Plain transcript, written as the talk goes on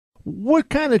What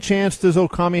kind of chance does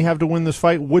Okami have to win this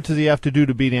fight? What does he have to do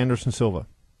to beat Anderson Silva?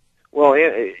 Well,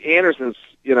 Anderson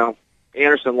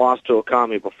lost to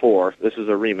Okami before. This is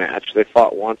a rematch. They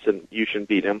fought once, and Yushin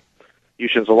beat him.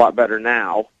 Yushin's a lot better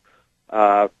now,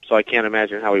 so I can't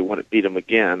imagine how he wouldn't beat him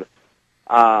again.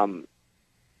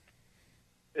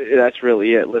 That's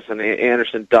really it. Listen,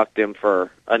 Anderson ducked him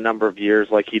for a number of years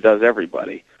like he does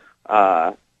everybody.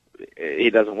 He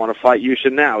doesn't want to fight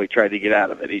Yushin now. He tried to get out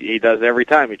of it. He does every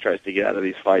time he tries to get out of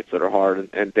these fights that are hard,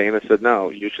 and Dana said, no,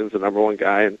 Yushin's the number one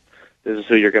guy, and this is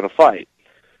who you're going to fight.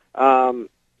 So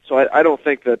I don't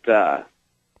think that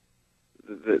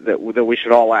we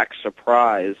should all act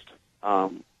surprised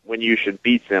when Yushin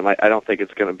beats him. I don't think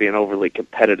it's going to be an overly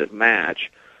competitive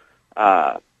match.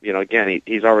 Again,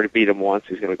 he's already beat him once.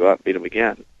 He's going to go out and beat him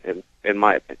again, in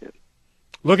my opinion.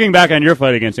 Looking back on your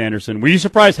fight against Anderson, were you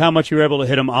surprised how much you were able to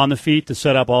hit him on the feet to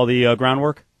set up all the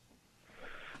groundwork?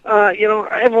 I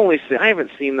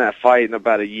haven't seen that fight in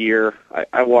about a year.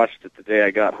 I watched it the day I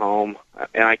got home,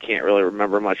 and I can't really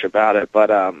remember much about it.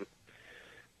 But I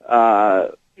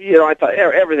thought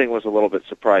everything was a little bit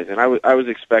surprising. I was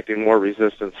expecting more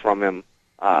resistance from him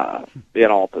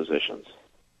in all positions.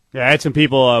 Yeah, I had some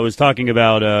people I was talking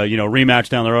about, rematch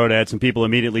down the road. I had some people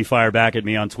immediately fire back at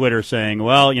me on Twitter saying,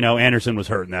 well, Anderson was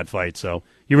hurt in that fight, so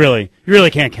you really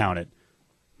can't count it.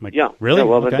 I'm like, yeah, really? Yeah,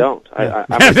 well, okay. Then don't.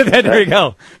 Yeah. There you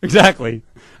go. Exactly.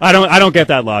 I don't get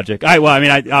that logic.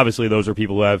 Obviously those are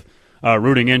people who have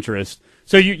rooting interest.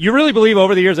 So you really believe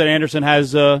over the years that Anderson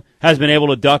has been able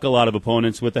to duck a lot of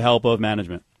opponents with the help of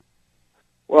management?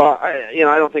 Well, I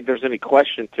don't think there's any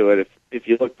question to it. If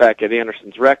you look back at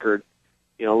Anderson's record,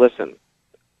 listen,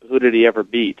 who did he ever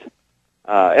beat?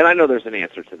 And I know there's an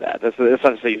answer to that. That's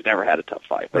not to say he's never had a tough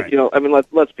fight. But, right.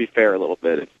 Let's be fair a little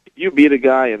bit. If you beat a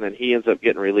guy and then he ends up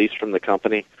getting released from the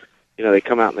company, they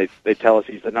come out and they tell us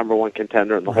he's the number one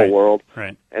contender in the whole world.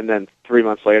 Right. And then 3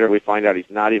 months later we find out he's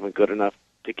not even good enough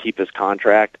to keep his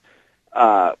contract.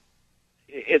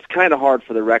 It's kind of hard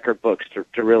for the record books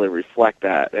to really reflect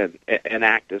that and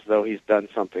act as though he's done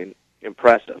something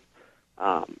impressive.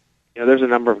 There's a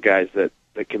number of guys that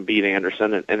can beat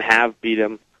Anderson and have beat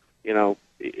him,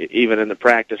 even in the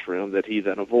practice room that he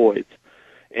then avoids.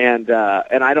 And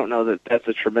I don't know that that's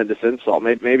a tremendous insult.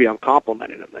 Maybe I'm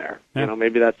complimenting him there. Yeah.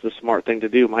 Maybe that's the smart thing to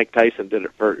do. Mike Tyson did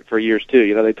it for years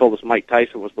too. They told us Mike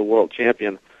Tyson was the world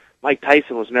champion. Mike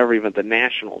Tyson was never even the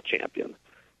national champion.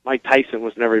 Mike Tyson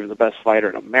was never even the best fighter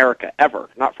in America ever,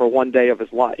 not for one day of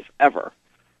his life, ever.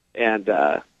 And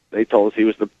they told us he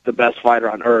was the best fighter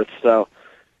on earth. So,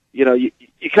 you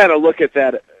kind of look at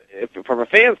that from a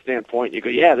fan standpoint. You go,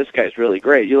 yeah, this guy's really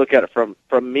great. You look at it from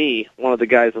me, one of the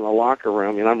guys in the locker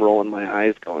room, and I'm rolling my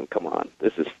eyes going, come on,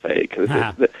 this is fake.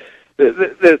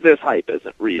 This hype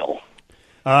isn't real.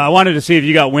 I wanted to see if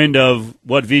you got wind of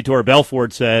what Vitor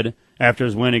Belfort said after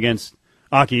his win against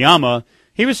Akiyama.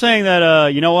 He was saying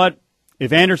that,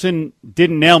 if Anderson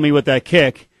didn't nail me with that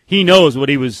kick, he knows what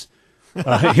he was,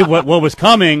 what was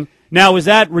coming. Now, is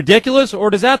that ridiculous,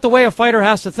 or is that the way a fighter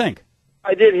has to think?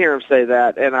 I did hear him say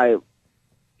that, and I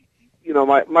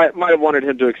might have wanted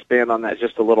him to expand on that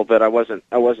just a little bit. I wasn't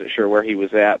sure where he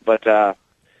was at, but I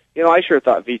sure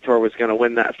thought Vitor was going to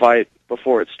win that fight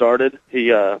before it started.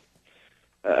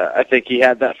 I think he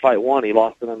had that fight won. He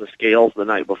lost it on the scales the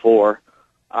night before.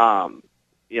 I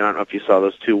don't know if you saw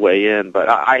those two weigh in, but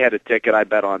I had a ticket. I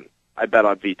bet on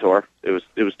Vitor. It was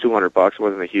 $200. It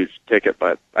wasn't a huge ticket,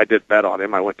 but I did bet on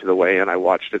him. I went to the weigh-in. I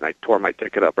watched it, and I tore my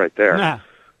ticket up right there. Nah.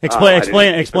 Explain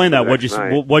that.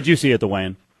 What'd you see at the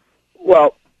weigh-in?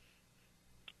 Well,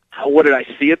 what did I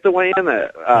see at the weigh-in?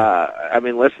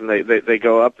 Listen, they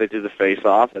go up, they do the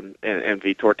face-off, and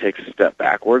Vitor takes a step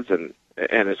backwards, and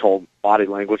his whole body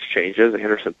language changes.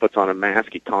 Anderson puts on a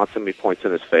mask. He taunts him. He points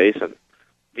in his face, and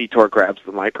Vitor grabs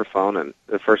the microphone, and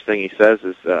the first thing he says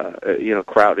is,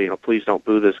 crowd, please don't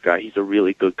boo this guy. He's a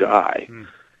really good guy.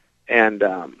 And,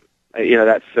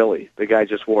 that's silly. The guy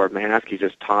just wore a mask. He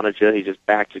just taunted you. He just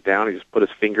backed you down. He just put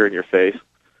his finger in your face.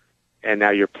 And now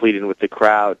you're pleading with the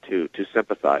crowd to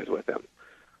sympathize with him.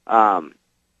 I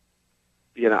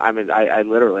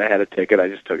literally had a ticket. I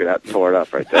just took it out and tore it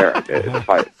up right there.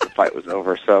 The fight was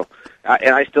over. So,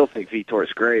 and I still think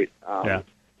Vitor's great. I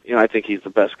think he's the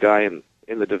best guy in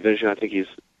the division. I think he's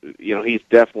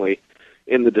definitely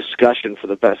in the discussion for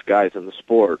the best guys in the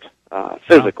sport,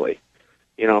 physically,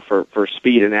 for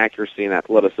speed and accuracy and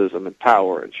athleticism and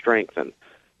power and strength and,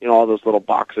 all those little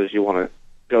boxes you want to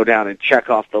go down and check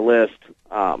off the list.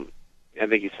 I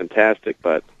think he's fantastic,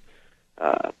 but,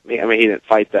 he didn't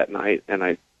fight that night, and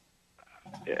I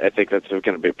think that's going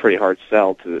to be a pretty hard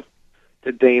sell to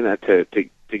Dana to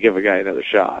give a guy another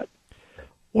shot.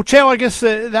 Well, Chael, I guess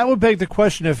that would beg the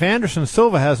question, if Anderson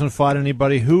Silva hasn't fought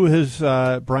anybody, who has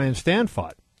Brian Stann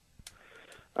fought?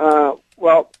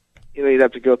 Well, you'd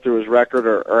have to go through his record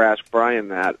or ask Brian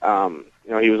that.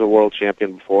 He was a world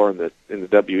champion before in the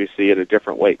WEC at a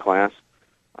different weight class.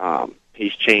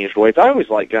 He's changed weights. I always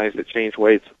like guys that change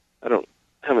weights.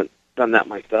 Haven't done that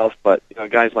myself, but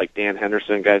guys like Dan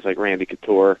Henderson, guys like Randy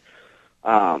Couture,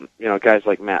 guys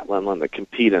like Matt Lindland that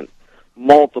compete in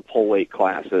multiple weight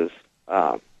classes.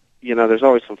 There's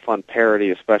always some fun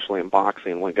parody, especially in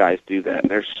boxing, when guys do that.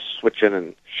 They're switching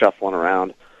and shuffling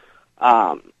around.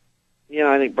 I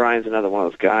think Brian's another one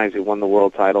of those guys who won the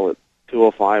world title at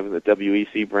 205 in the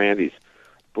WEC brand. I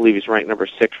believe he's ranked number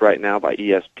 6 right now by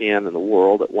ESPN in the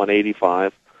world at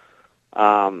 185.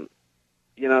 So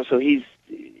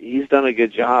he's done a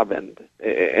good job, and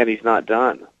he's not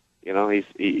done.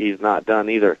 He's not done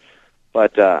either.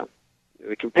 But the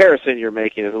comparison you're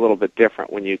making is a little bit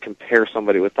different when you compare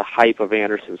somebody with the hype of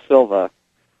Anderson Silva,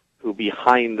 who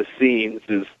behind the scenes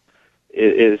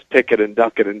is picking and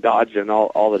ducking and dodging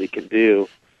all that he can do,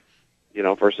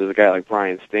 versus a guy like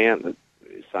Brian Stann that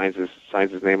signs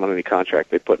his name on any contract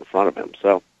they put in front of him.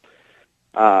 So,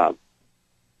 that's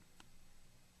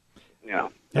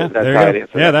how I'd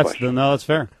answer that question. That's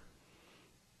fair.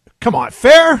 Come on,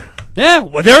 fair? Yeah,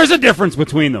 well, there is a difference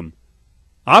between them.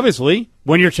 Obviously,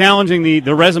 when you're challenging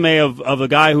the resume of a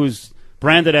guy who's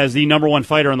branded as the number 1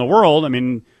 fighter in the world, I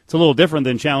mean, it's a little different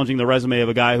than challenging the resume of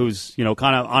a guy who's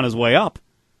kind of on his way up.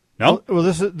 No? Well,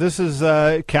 this is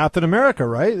Captain America,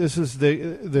 right? This is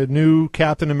the new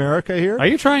Captain America here. Are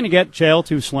you trying to get Chael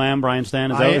to slam Brian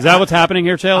Stann? Is that what's happening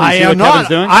here, Chael? I am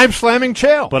not. I'm slamming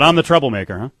Chael. But I'm the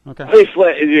troublemaker, huh? Okay.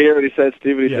 Did you hear what he said,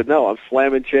 Steve? He said, "No, I'm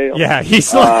slamming Chael." Yeah,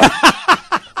 he's.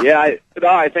 I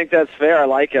think that's fair. I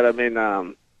like it. I mean,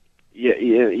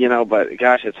 but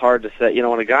gosh, it's hard to say.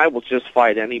 When a guy will just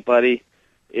fight anybody,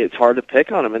 it's hard to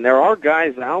pick on him. And there are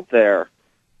guys out there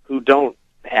who don't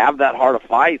have that hard a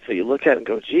fight. So you look at it and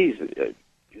go, geez,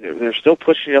 they're still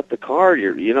pushing you up the card.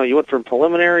 You went from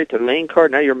preliminary to main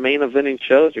card. Now you're main eventing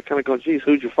shows. You're kind of going, geez,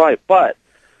 who'd you fight? But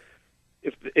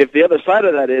if the other side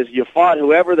of that is you fought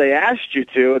whoever they asked you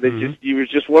to, and you were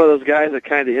just one of those guys that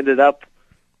kind of ended up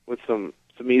with some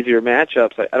easier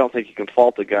matchups, I don't think you can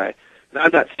fault the guy. Now,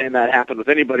 I'm not saying that happened with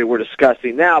anybody we're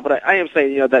discussing now, but I am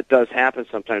saying, that does happen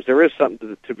sometimes. There is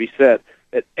something to be said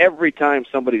that every time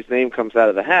somebody's name comes out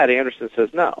of the hat, Anderson says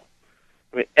no.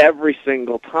 I mean, every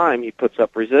single time he puts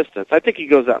up resistance. I think he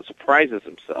goes out and surprises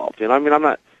himself. I'm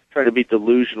not trying to be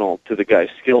delusional to the guy's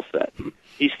skill set.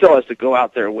 He still has to go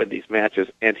out there and win these matches,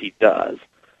 and he does.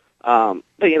 But,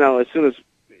 as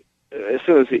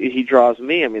soon as he draws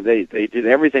me, I mean, they did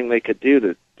everything they could do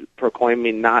to proclaim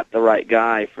me not the right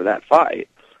guy for that fight.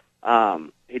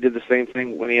 He did the same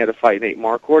thing when he had to fight Nate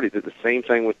Marquardt. He did the same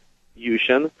thing with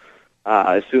Yushin.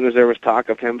 As soon as there was talk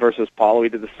of him versus Paulo, he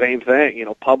did the same thing,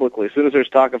 publicly. As soon as there's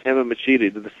talk of him and Machida, he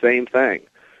did the same thing.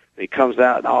 And he comes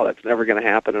out, that's never going to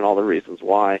happen, and all the reasons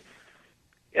why.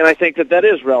 And I think that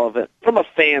is relevant from a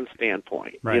fan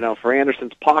standpoint. Right. For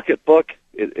Anderson's pocketbook,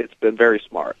 it's been very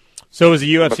smart. So is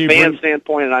the UFC... From a fan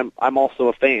standpoint, and I'm also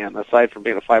a fan. Aside from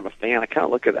being a fighter fan, I kind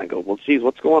of look at that and go, well, geez,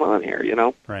 what's going on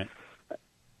here, Right.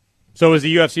 So is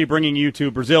the UFC bringing you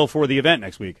to Brazil for the event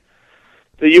next week?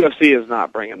 The UFC is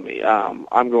not bringing me.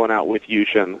 I'm going out with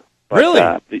Yushin. But,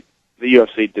 really? The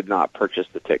UFC did not purchase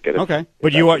the ticket. Okay.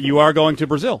 But you are going to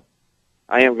Brazil?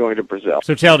 I am going to Brazil.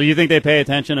 So, Chael, do you think they pay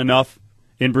attention enough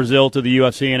in Brazil to the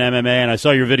UFC and MMA? And I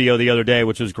saw your video the other day,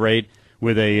 which was great,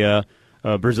 with a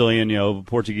Brazilian,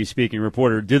 Portuguese-speaking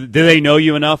reporter. Do they know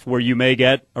you enough where you may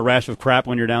get a rash of crap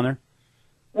when you're down there?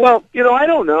 Well, I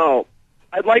don't know.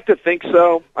 I'd like to think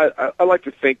so. I like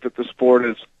to think that the sport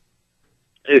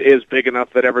is big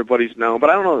enough that everybody's known, but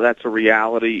I don't know if that's a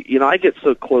reality. I get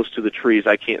so close to the trees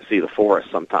I can't see the forest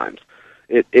sometimes.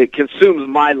 It consumes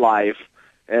my life,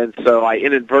 and so I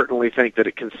inadvertently think that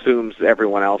it consumes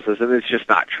everyone else's, and it's just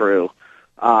not true.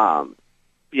 I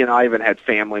even had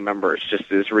family members just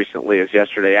as recently as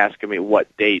yesterday asking me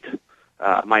what date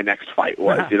my next fight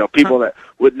was. People that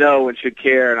would know and should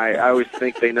care, and I always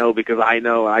think they know because I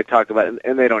know, and I talk about it,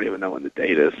 and they don't even know when the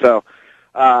date is. So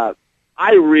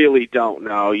I really don't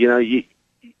know. You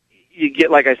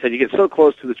get, like I said, you get so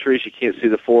close to the trees you can't see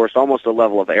the forest, almost a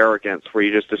level of arrogance where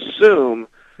you just assume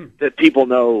that people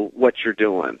know what you're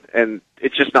doing. And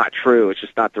it's just not true. It's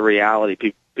just not the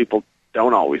reality. People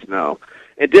don't always know.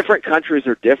 And different countries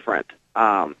are different.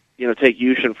 Take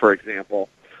Yushin, for example.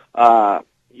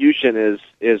 Yushin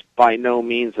is by no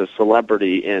means a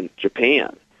celebrity in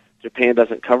Japan. Japan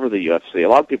doesn't cover the UFC. A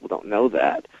lot of people don't know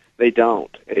that. They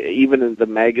don't. Even in the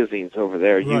magazines over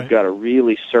there, you've got to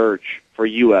really search for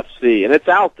UFC, and it's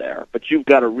out there, but you've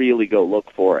got to really go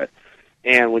look for it.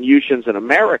 And when Yushin's in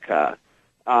America,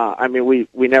 I mean,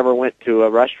 we never went to a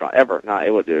restaurant ever. Not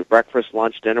it would do breakfast,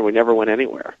 lunch, dinner. We never went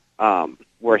anywhere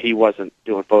where he wasn't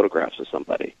doing photographs of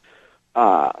somebody.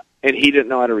 And he didn't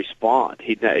know how to respond.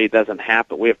 It doesn't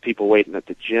happen. We have people waiting at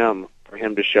the gym for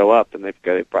him to show up, and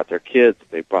they brought their kids.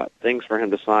 They brought things for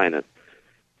him to sign, and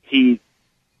he's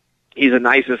the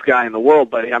nicest guy in the world.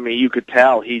 But I mean, you could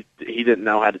tell he didn't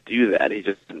know how to do that. He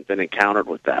just hadn't been encountered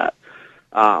with that.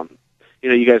 You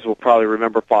know, you guys will probably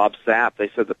remember Bob Sapp. They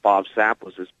said that Bob Sapp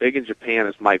was as big in Japan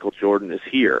as Michael Jordan is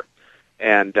here,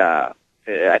 and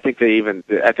I think they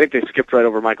skipped right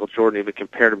over Michael Jordan. Even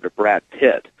compared him to Brad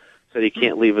Pitt. Said he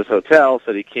can't leave his hotel.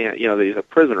 Said he can't. You know, that he's a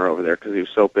prisoner over there because he was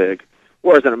so big.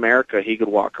 Whereas in America, he could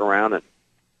walk around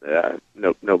and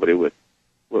nobody would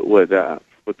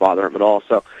bother him at all.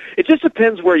 So it just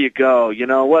depends where you go. You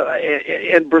know what?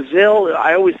 In Brazil,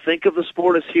 I always think of the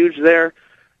sport as huge there.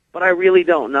 But I really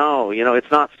don't know. You know,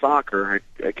 it's not soccer.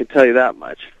 I can tell you that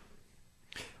much.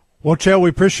 Well, Chael, we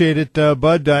appreciate it,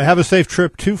 bud. Have a safe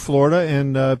trip to Florida,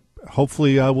 and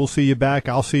hopefully we'll see you back.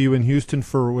 I'll see you in Houston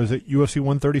for, was it UFC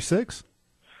 136?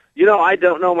 You know, I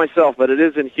don't know myself, but it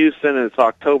is in Houston, and it's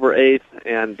October 8th,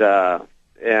 and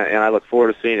I look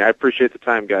forward to seeing you. I appreciate the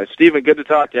time, guys. Steven, good to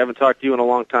talk to you. I haven't talked to you in a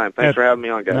long time. Thanks for having me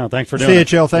on, guys. No, thanks for doing it.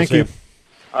 See you, Chael. Thank you.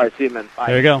 All right, see you, man. Bye.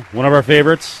 There you go. One of our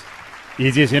favorites.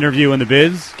 Easiest interview in the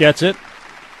biz. Gets it.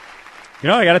 You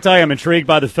know, I got to tell you, I'm intrigued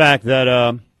by the fact that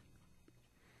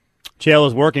Chael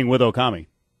is working with Okami.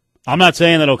 I'm not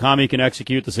saying that Okami can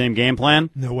execute the same game plan.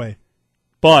 No way.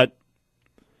 But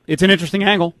it's an interesting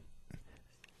angle.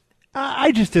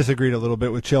 I just disagreed a little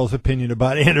bit with Chael's opinion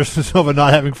about Anderson Silva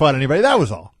not having fought anybody. That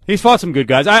was all. He's fought some good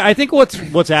guys. I think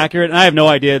what's accurate, and I have no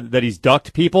idea that he's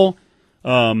ducked people.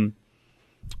 It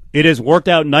has worked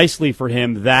out nicely for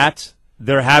him that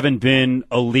there haven't been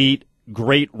elite,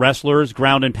 great wrestlers,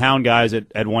 ground and pound guys at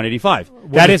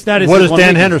 185. That is. What is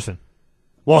Dan Henderson?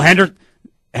 Well,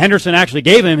 Henderson actually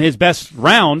gave him his best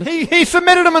round. He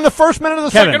submitted him in the first minute of the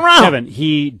second round. Kevin,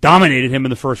 he dominated him in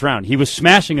the first round. He was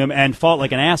smashing him and fought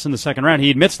like an ass in the second round.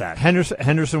 He admits that.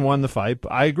 Henderson won the fight.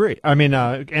 I agree. I mean,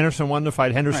 Anderson won the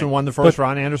fight. Henderson won the first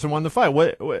round. Anderson won the fight.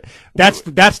 What? That's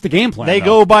the game plan. They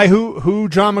go by who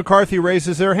John McCarthy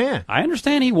raises their hand. I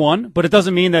understand he won, but it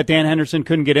doesn't mean that Dan Henderson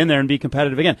couldn't get in there and be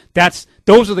competitive again.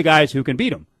 Those are the guys who can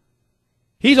beat him.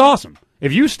 He's awesome.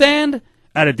 If you stand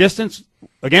at a distance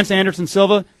against Anderson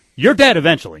Silva, you're dead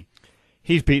eventually.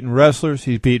 He's beaten wrestlers.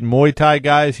 He's beaten Muay Thai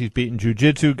guys. He's beaten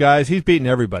jiu-jitsu guys. He's beaten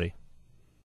everybody.